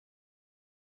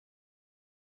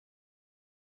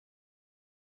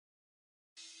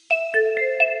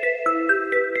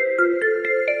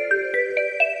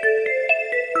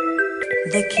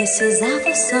The kisses of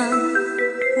the sun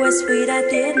were sweet, I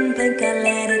didn't think I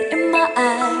let it in my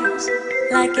eyes.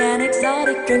 Like an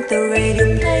exotic drink, the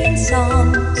radio playing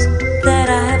songs that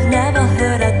I have never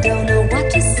heard, I don't know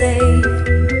what to say.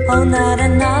 Oh, not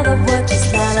another word,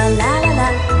 just la la la la la.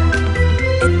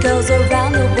 It goes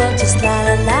around the world, just la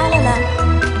la la la la.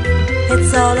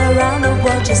 It's all around the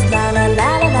world, just la la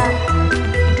la la la.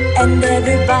 And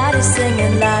everybody's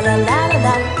singing la la la la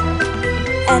la.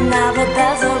 And now the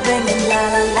bells are ringing la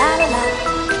la la la la.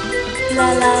 La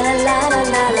la la la la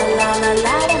la la la la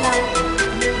la la.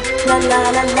 La la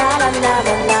la la la la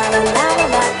la la la la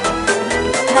la.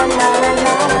 La la la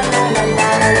la la la la la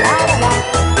la la la.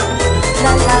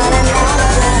 La la la la la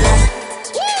la la.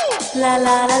 La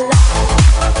la la la.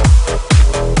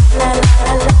 La la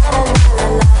la la la la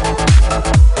la.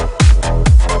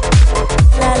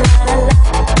 La la la la.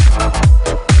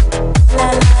 La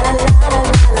la la la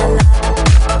la la.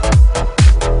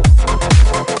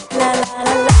 La la la la. La la la la la. La la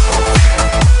la la.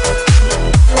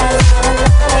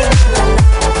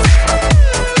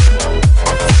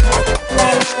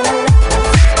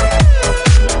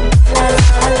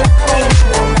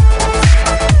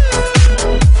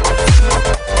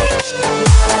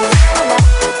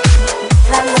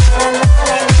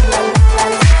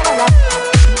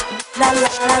 La la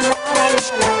la la.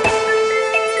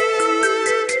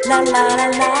 La la la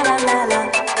la la la.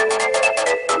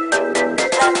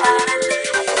 La la la.